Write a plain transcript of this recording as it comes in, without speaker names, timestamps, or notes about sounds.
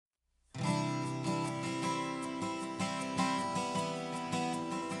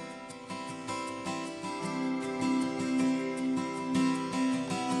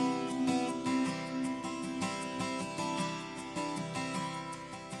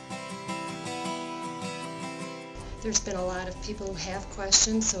There's been a lot of people who have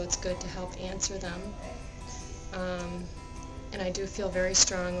questions, so it's good to help answer them. And I do feel very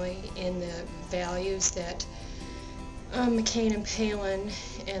strongly in the values that McCain and Palin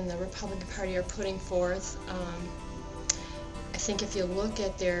and the Republican Party are putting forth. I think if you look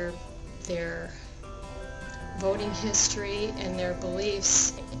at their voting history and their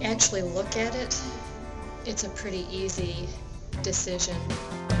beliefs, actually look at it, it's a pretty easy decision.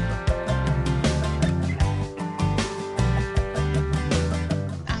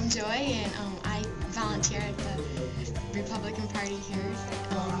 I'm Joy, and I volunteer at the Republican Party here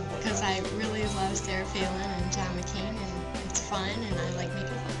because I really love Sarah Palin and John McCain, and it's fun, and I like making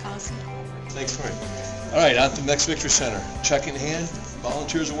phone calls. Thanks, Frank. All right, on to the next Victory Center. Check in hand.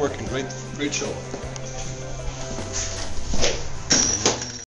 Volunteers are working. Great show.